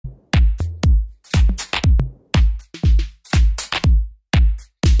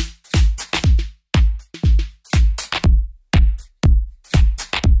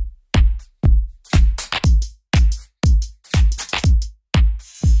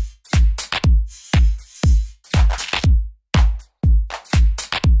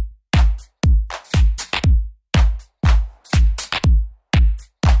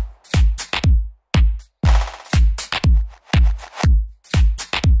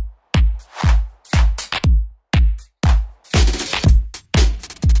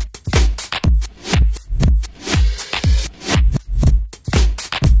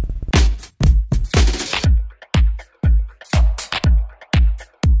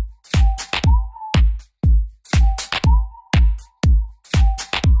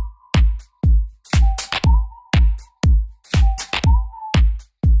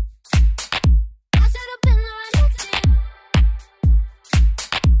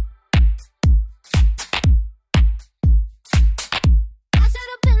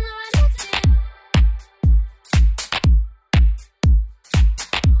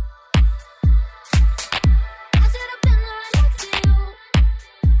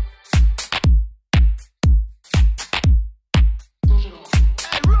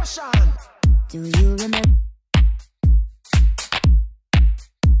Do you remember?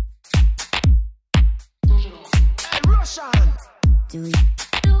 Hey, Russian. Do you?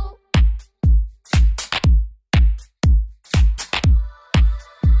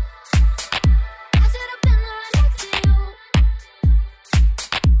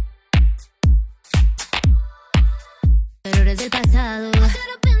 Errores del pasado.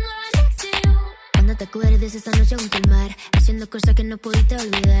 Cuando te acuerdes esta noche junto al mar, haciendo cosas que no pudiste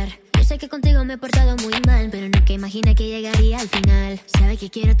olvidar. Yo sé que contigo me he portado muy mal, pero nunca imaginé que llegaría al final. Sabes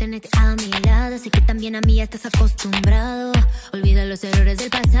que quiero tenerte a mi lado, sé que también a mí ya estás acostumbrado. Olvida los errores del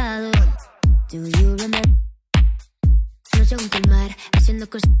pasado. Do you remember? Noche junto al mar, haciendo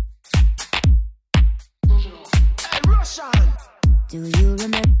cosas. Hey, Russian. Do you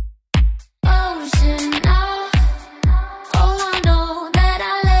remember? Ocean now. Oh, I know that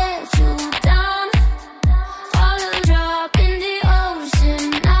I let you down. All a drop in the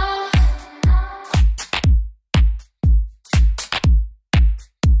ocean now.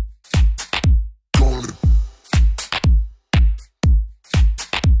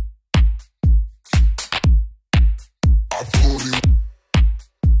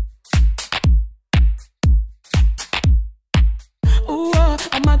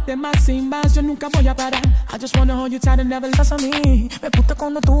 Amarte más sin más, yo nunca voy a parar. I just wanna hold you tight and never less on me. Me gusta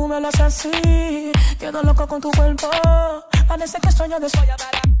cuando tú me lo haces así. Quedo loco con tu cuerpo. Parece que sueño de soy a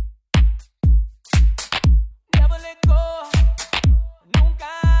parar. Never let go. Nunca.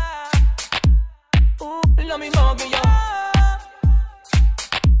 Lo mismo que yo.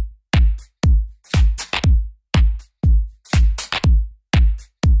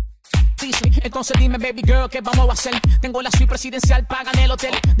 Entonces dime, baby girl, ¿qué vamos a hacer? Tengo la suite presidencial, paga en el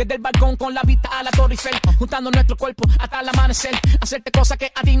hotel. Desde el balcón con la vista a la Torre Eiffel, juntando nuestro cuerpo hasta el amanecer. Hacerte cosas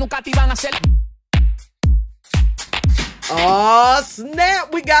que a ti nunca te iban a hacer. Oh,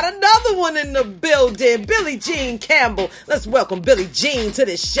 snap. We got another one in the building. Billie Jean Campbell. Let's welcome Billie Jean to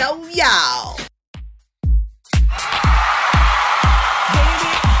the show, y'all.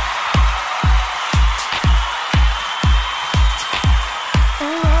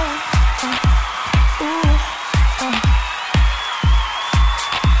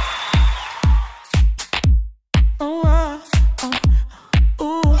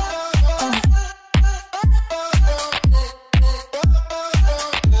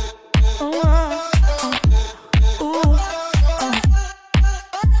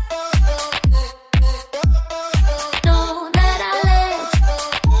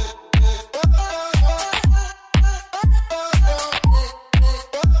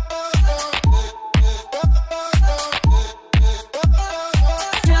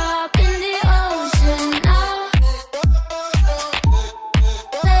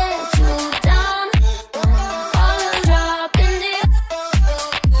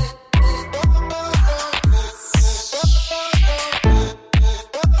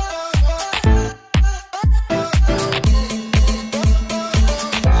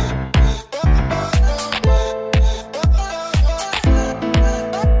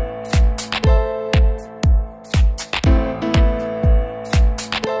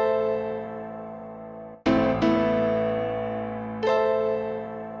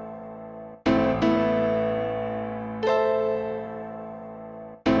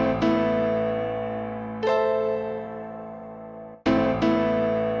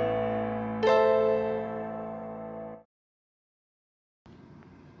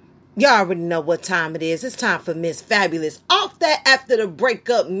 Y'all already know what time it is. It's time for MissFabulous. Off that After the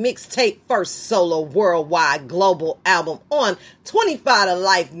Breakup mixtape, first solo worldwide global album on 25 to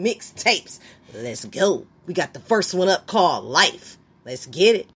Life mixtapes. Let's go. We got the first one up called Life. Let's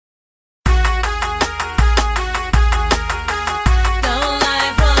get it.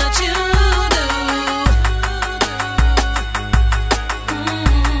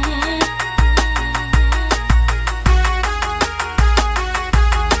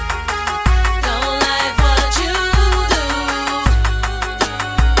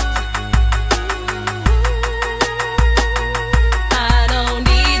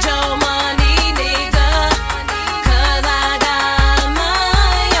 I got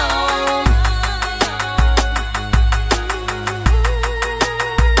my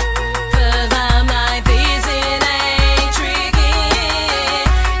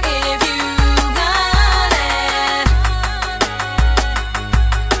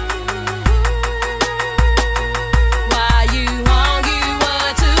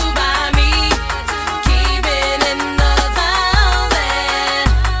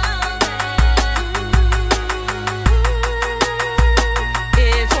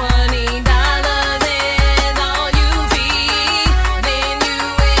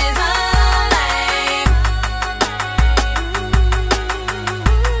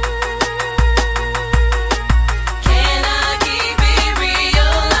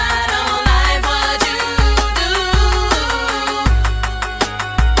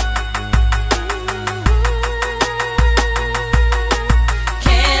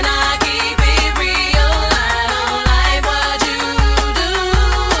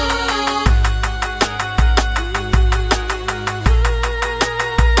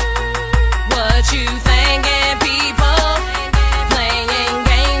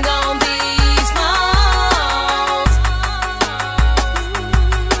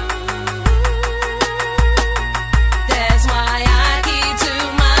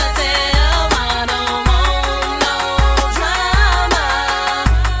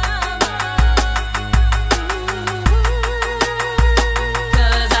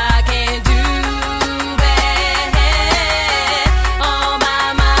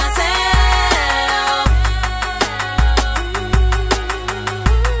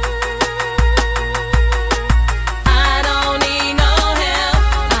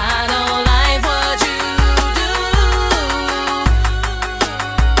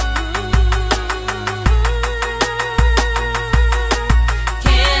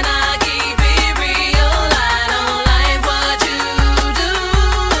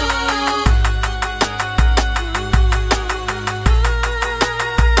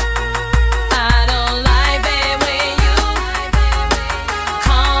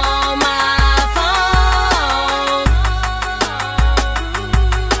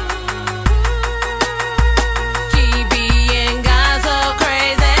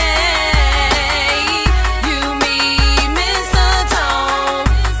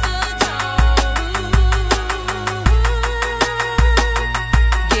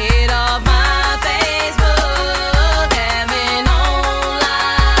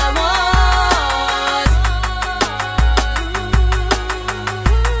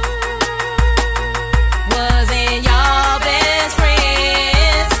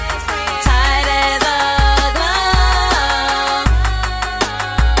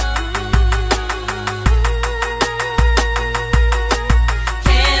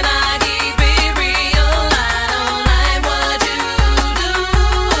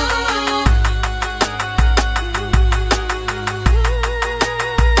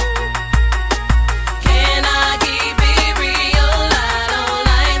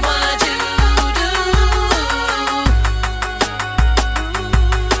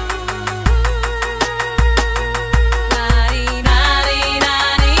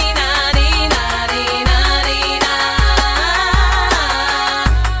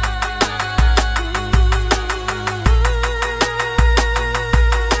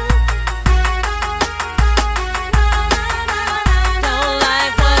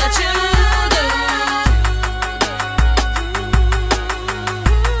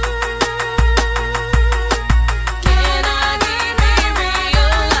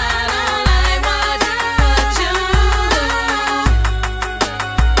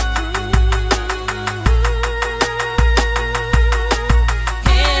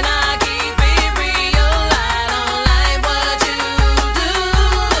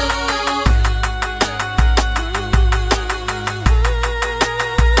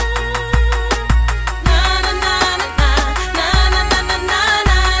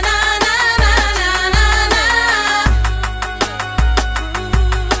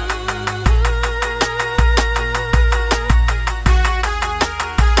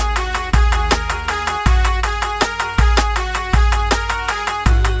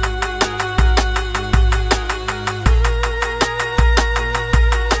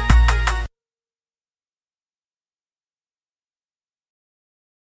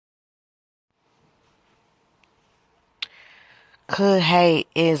Could Hate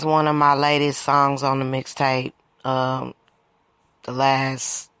is one of my latest songs on the mixtape. The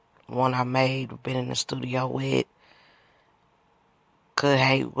last one I made, been in the studio with. Could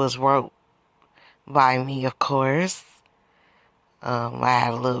Hate was wrote by me, of course. I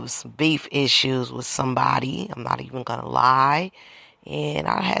had some beef issues with somebody. I'm not even gonna lie. And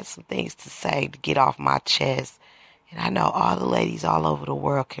I had some things to say to get off my chest. And I know all the ladies all over the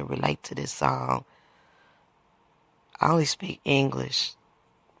world can relate to this song. I only speak English,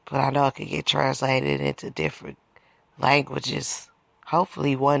 but I know it can get translated into different languages.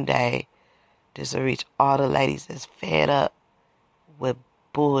 Hopefully one day this will reach all the ladies that's fed up with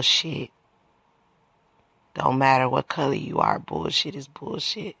bullshit. Don't matter what color you are, bullshit is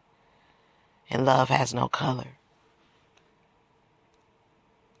bullshit. And love has no color.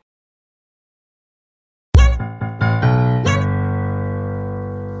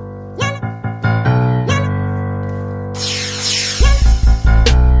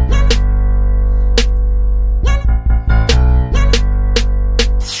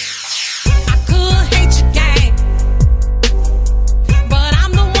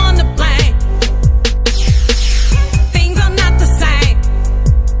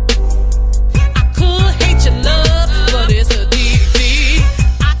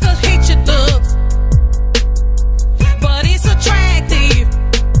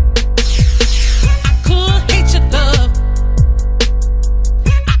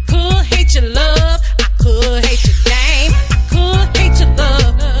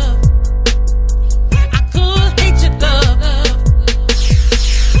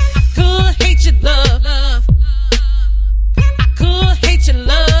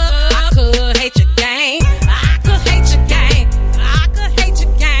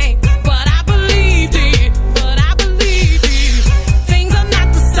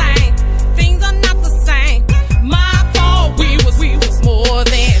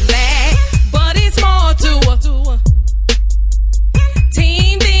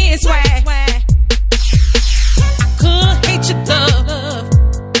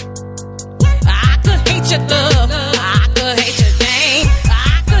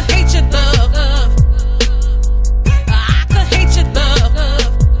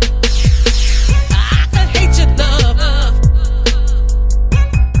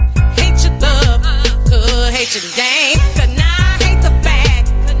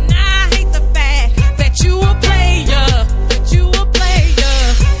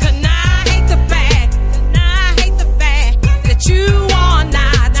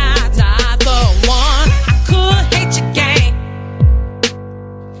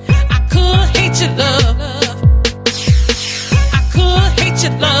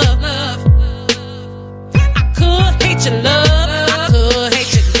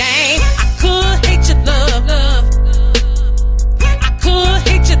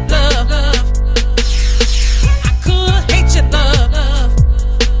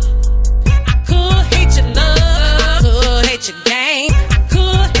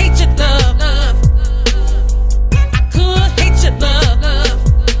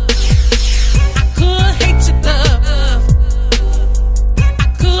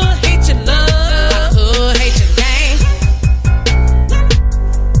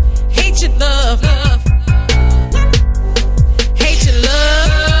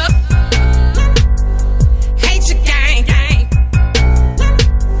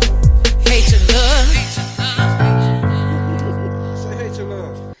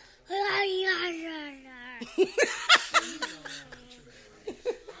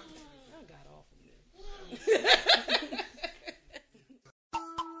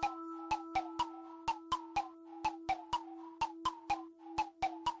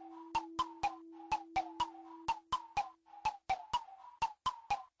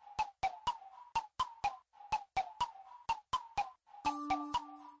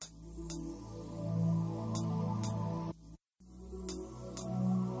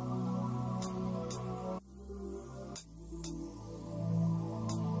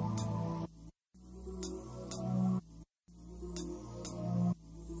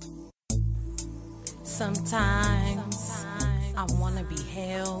 Sometimes I wanna be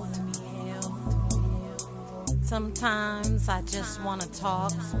held. Sometimes I just wanna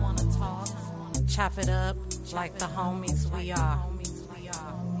talk, chop it up like the homies we are.